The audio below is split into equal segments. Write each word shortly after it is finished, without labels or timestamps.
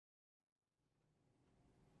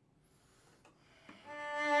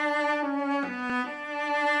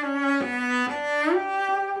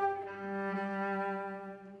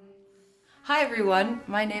everyone,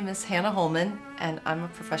 my name is Hannah Holman and I'm a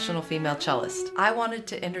professional female cellist. I wanted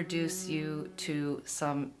to introduce you to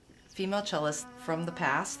some female cellists from the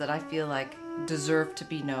past that I feel like deserve to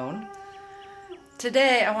be known.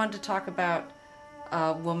 Today I wanted to talk about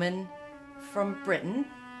a woman from Britain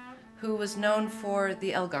who was known for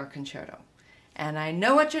the Elgar Concerto. And I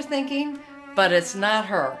know what you're thinking, but it's not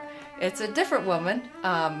her. It's a different woman.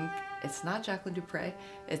 It's not Jacqueline Dupre.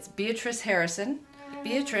 It's Beatrice Harrison.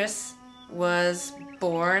 Beatrice was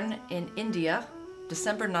born in India,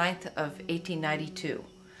 December 9th of 1892.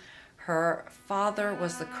 Her father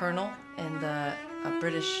was the colonel in the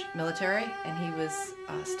British military, and he was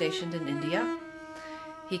stationed in India.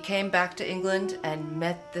 He came back to England and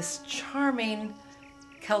met this charming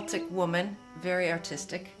Celtic woman, very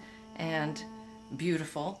artistic and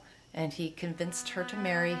beautiful, and he convinced her to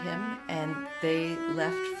marry him, and they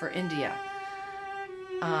left for India.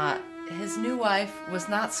 His new wife was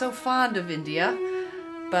not so fond of India,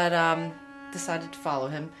 but decided to follow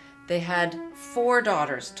him. They had 4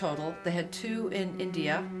 daughters total. They had 2 in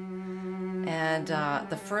India, and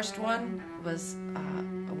the first one was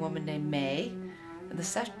a woman named May. And the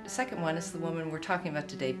second one is the woman we're talking about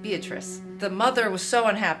today, Beatrice. The mother was so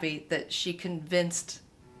unhappy that she convinced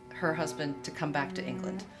her husband to come back to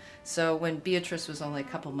England. So when Beatrice was only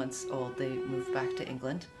a couple months old, they moved back to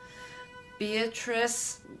England.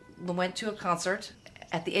 Beatrice went to a concert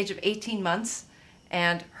at the age of 18 months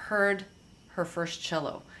and heard her first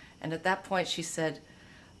cello. And at that point she said,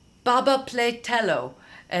 "Baba play cello."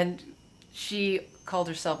 And she called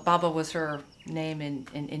herself, Baba was her name in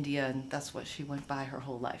India, and that's what she went by her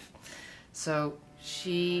whole life. So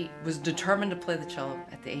she was determined to play the cello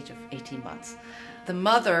at the age of 18 months. The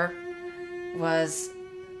mother was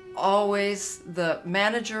always the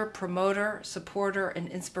manager, promoter, supporter, and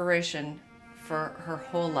inspiration for her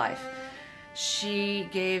whole life. She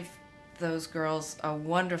gave those girls a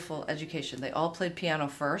wonderful education. They all played piano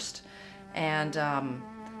first, and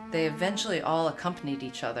they eventually all accompanied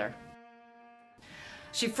each other.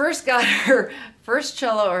 She first got her first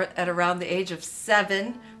cello at around the age of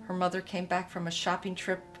 7. Her mother came back from a shopping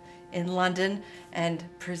trip in London and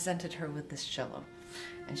presented her with this cello,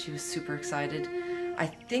 and she was super excited. I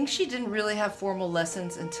think she didn't really have formal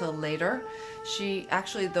lessons until later. She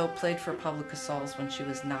actually, though, played for public concerts when she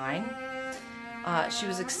was 9. She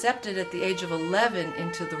was accepted at the age of 11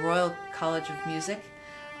 into the Royal College of Music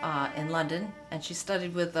in London, and she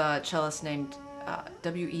studied with a cellist named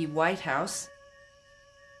W.E. Whitehouse.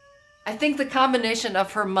 I think the combination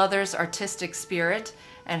of her mother's artistic spirit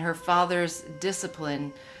and her father's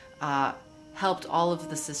discipline helped all of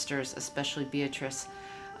the sisters, especially Beatrice.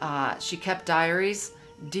 She kept diaries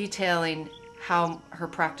detailing how her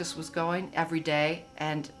practice was going every day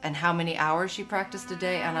and how many hours she practiced a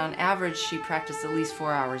day, and on average she practiced at least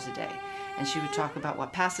 4 hours a day. And she would talk about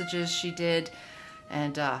what passages she did,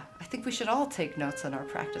 and I think we should all take notes on our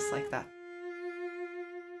practice like that.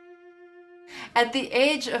 At the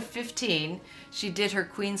age of 15, she did her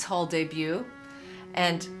Queen's Hall debut,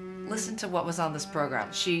 and listen to what was on this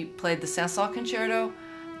program. She played the Cello Concerto,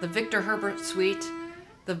 the Victor Herbert Suite,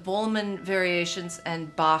 the Holman variations,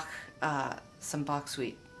 and Bach, some Bach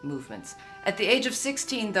suite movements. At the age of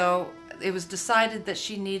 16, though, it was decided that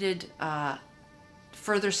she needed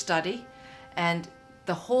further study, and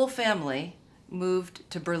the whole family moved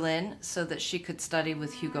to Berlin so that she could study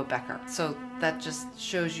with Hugo Becker. So that just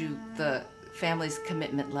shows you the family's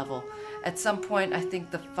commitment level. At some point, I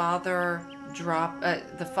think the father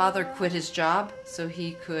quit his job so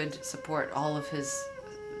he could support all of his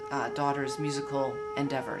daughter's musical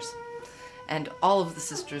endeavors. And all of the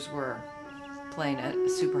sisters were playing at a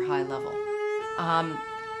super high level.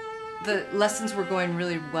 The lessons were going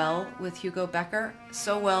really well with Hugo Becker,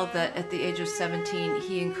 so well that at the age of 17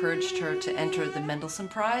 he encouraged her to enter the Mendelssohn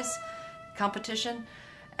Prize competition,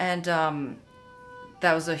 and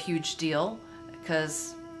that was a huge deal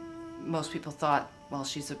because most people thought, well,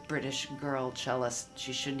 she's a British girl cellist,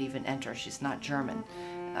 she shouldn't even enter, she's not German.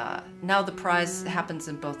 Now the prize happens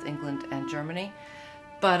in both England and Germany,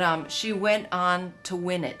 but she went on to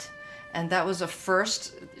win it, and that was a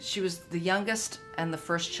first. She was the youngest and the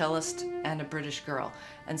first cellist and a British girl,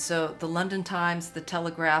 and so the London Times, the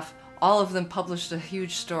Telegraph, all of them published a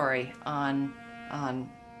huge story on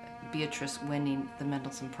Beatrice winning the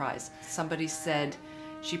Mendelssohn Prize. Somebody said,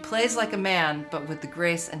 "She plays like a man, but with the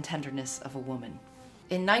grace and tenderness of a woman."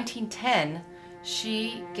 In 1910,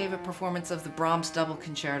 she gave a performance of the Brahms Double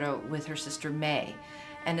Concerto with her sister May.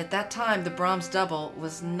 And at that time, the Brahms Double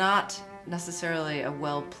was not necessarily a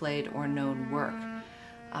well-played or known work.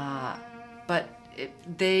 But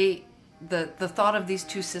they the thought of these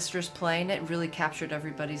two sisters playing it really captured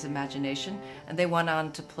everybody's imagination, and they went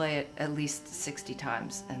on to play it at least 60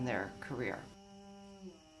 times in their career.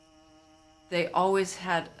 They always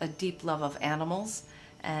had a deep love of animals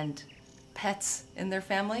and pets in their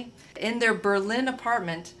family. In their Berlin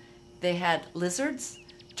apartment, they had lizards,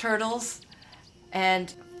 turtles,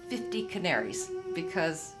 and 50 canaries,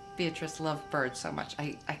 because Beatrice loved birds so much.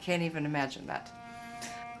 I can't even imagine that.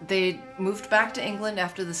 They moved back to England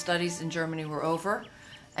after the studies in Germany were over,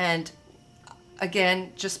 and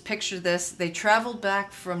again, just picture this. They traveled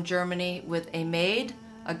back from Germany with a maid,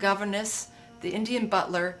 a governess, the Indian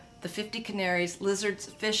butler, the 50 canaries, lizards,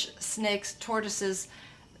 fish, snakes, tortoises,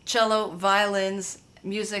 cello, violins,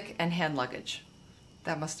 music, and hand luggage.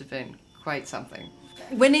 That must have been quite something.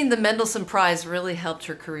 Winning the Mendelssohn Prize really helped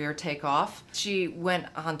her career take off. She went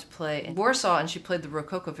on to play in Warsaw, and she played the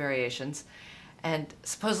Rococo Variations. And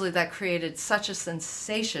supposedly that created such a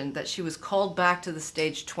sensation that she was called back to the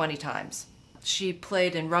stage 20 times. She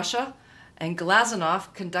played in Russia, and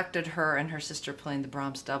Glazunov conducted her and her sister playing the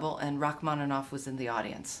Brahms double, and Rachmaninoff was in the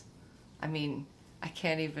audience. I mean, I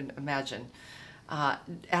can't even imagine.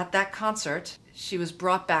 At that concert, she was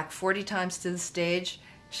brought back 40 times to the stage.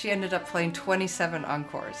 She ended up playing 27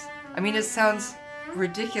 encores. I mean, it sounds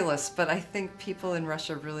ridiculous, but I think people in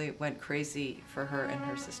Russia really went crazy for her and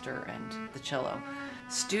her sister and the cello.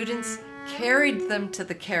 Students carried them to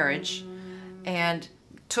the carriage and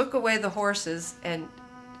took away the horses and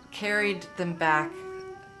carried them back,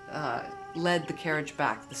 led the carriage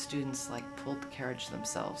back. The students pulled the carriage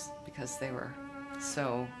themselves because they were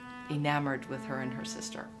so enamored with her and her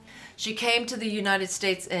sister. She came to the United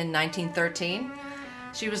States in 1913.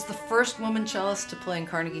 She was the first woman cellist to play in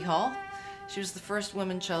Carnegie Hall. She was the first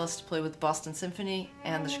woman cellist to play with the Boston Symphony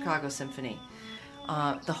and the Chicago Symphony.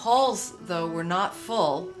 The halls, though, were not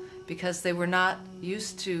full because they were not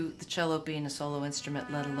used to the cello being a solo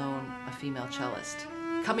instrument, let alone a female cellist.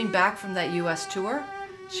 Coming back from that U.S. tour,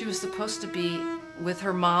 she was supposed to be with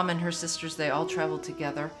her mom and her sisters. They all traveled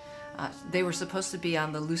together. They were supposed to be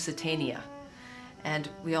on the Lusitania. And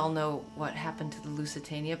we all know what happened to the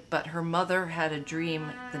Lusitania, but her mother had a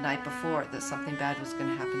dream the night before that something bad was going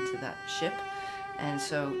to happen to that ship, and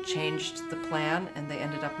so changed the plan, and they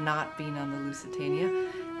ended up not being on the Lusitania.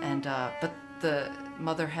 And but the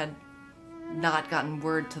mother had not gotten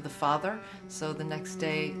word to the father, so the next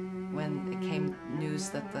day when it came news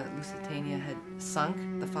that the Lusitania had sunk,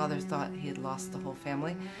 the father thought he had lost the whole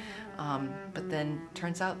family. But then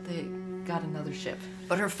turns out they got another ship.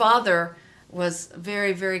 But her father was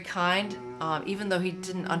very, very kind. Even though he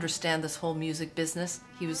didn't understand this whole music business,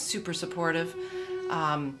 he was super supportive.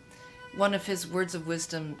 One of his words of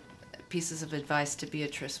wisdom, pieces of advice to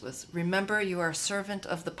Beatrice was, remember, you are a servant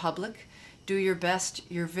of the public. Do your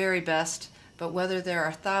best, your very best, but whether there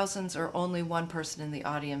are thousands or only one person in the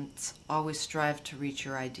audience, always strive to reach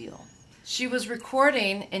your ideal. She was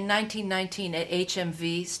recording in 1919 at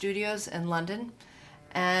HMV Studios in London,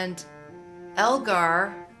 and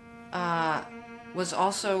Elgar was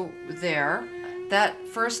also there. That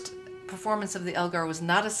first performance of the Elgar was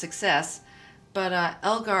not a success, but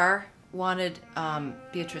Elgar wanted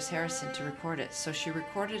Beatrice Harrison to record it. So she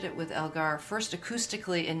recorded it with Elgar, first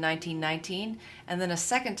acoustically in 1919, and then a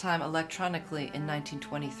second time electronically in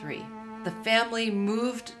 1923. The family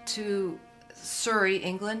moved to Surrey,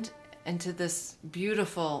 England, into this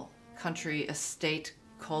beautiful country estate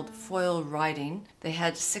called Foyle Riding. They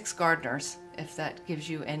had 6 gardeners, if that gives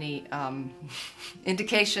you any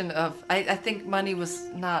indication of, I think money was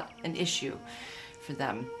not an issue for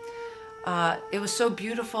them. It was so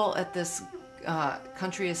beautiful at this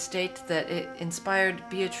country estate that it inspired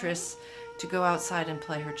Beatrice to go outside and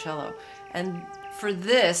play her cello. And for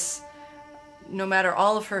this, no matter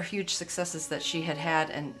all of her huge successes that she had had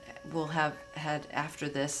and will have had after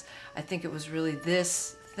this, I think it was really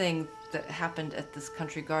this thing that happened at this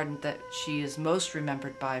country garden that she is most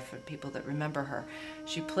remembered by for people that remember her.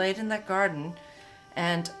 She played in that garden,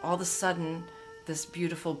 and all of a sudden this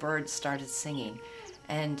beautiful bird started singing,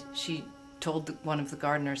 and she told one of the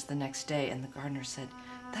gardeners the next day, and the gardener said,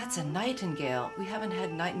 "That's a nightingale. We haven't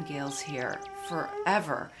had nightingales here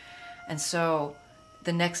forever." And so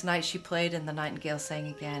the next night she played, and the nightingale sang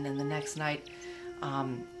again, and the next night,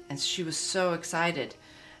 and she was so excited.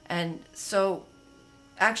 And so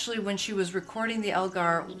actually, when she was recording the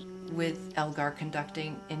Elgar with Elgar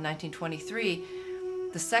conducting in 1923,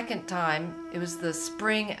 the second time, it was the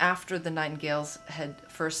spring after the Nightingales had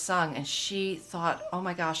first sung, and she thought, oh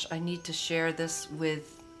my gosh, I need to share this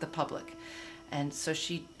with the public. And so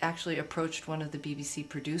she actually approached one of the BBC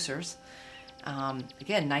producers,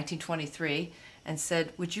 again, 1923, and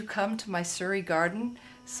said, would you come to my Surrey garden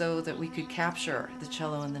so that we could capture the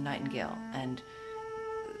cello and the nightingale. And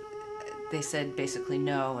they said basically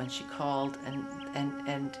no, and she called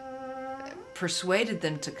and persuaded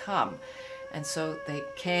them to come. And so they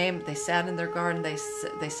came, they sat in their garden,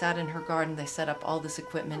 they sat in her garden, they set up all this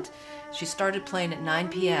equipment. She started playing at 9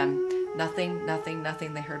 p.m. Nothing.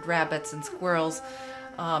 They heard rabbits and squirrels.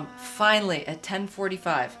 Finally, at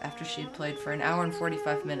 10:45, after she had played for an hour and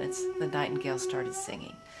 45 minutes, the nightingale started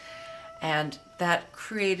singing. And that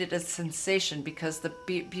created a sensation because the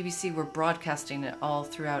BBC were broadcasting it all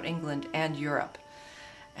throughout England and Europe.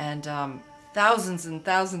 And thousands and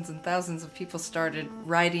thousands and thousands of people started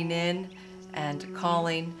writing in and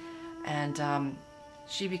calling, and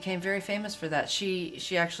she became very famous for that.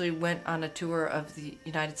 She actually went on a tour of the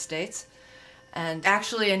United States and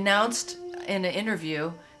actually announced in an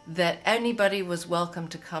interview that anybody was welcome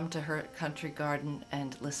to come to her country garden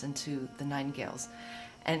and listen to the nightingales.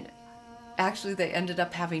 And actually they ended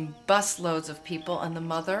up having busloads of people, and the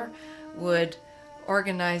mother would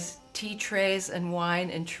organize tea trays and wine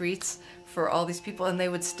and treats for all these people, and they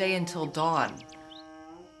would stay until dawn.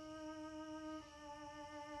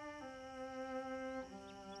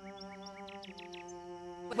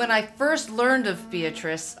 When I first learned of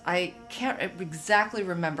Beatrice, I can't exactly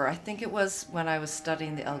remember. I think it was when I was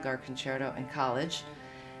studying the Elgar Concerto in college,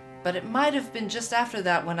 but it might have been just after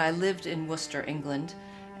that when I lived in Worcester, England,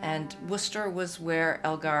 and Worcester was where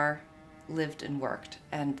Elgar lived and worked.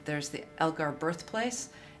 And there's the Elgar birthplace,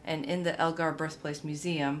 and in the Elgar Birthplace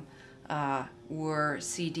Museum were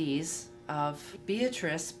CDs of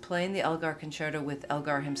Beatrice playing the Elgar Concerto with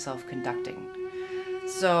Elgar himself conducting.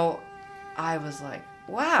 So I was like,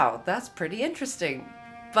 wow, that's pretty interesting.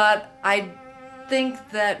 But I think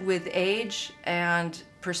that with age and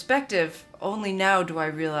perspective, only now do I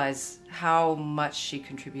realize how much she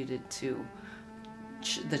contributed to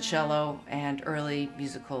the cello and early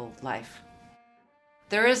musical life.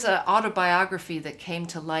 There is an autobiography that came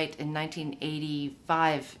to light in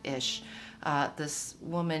 1985-ish. This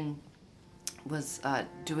woman was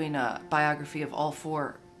doing a biography of all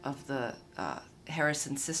four of the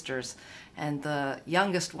Harrison sisters, and the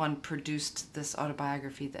youngest one produced this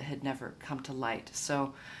autobiography that had never come to light.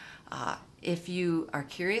 So if you are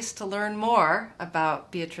curious to learn more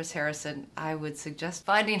about Beatrice Harrison, I would suggest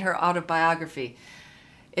finding her autobiography.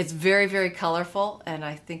 It's very, very colorful, and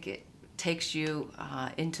I think it takes you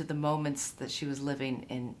into the moments that she was living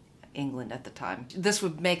in England at the time. This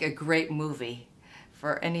would make a great movie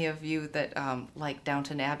for any of you that like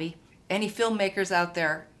Downton Abbey. Any filmmakers out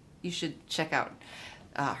there, you should check out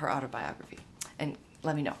her autobiography and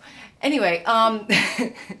let me know. Anyway,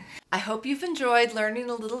 I hope you've enjoyed learning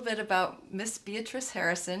a little bit about Miss Beatrice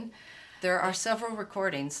Harrison. There are several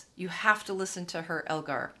recordings. You have to listen to her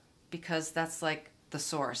Elgar, because that's like the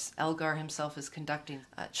source. Elgar himself is conducting.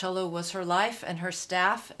 Cello was her life and her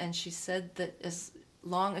staff, and she said that as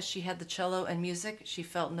long as she had the cello and music, she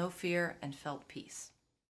felt no fear and felt peace.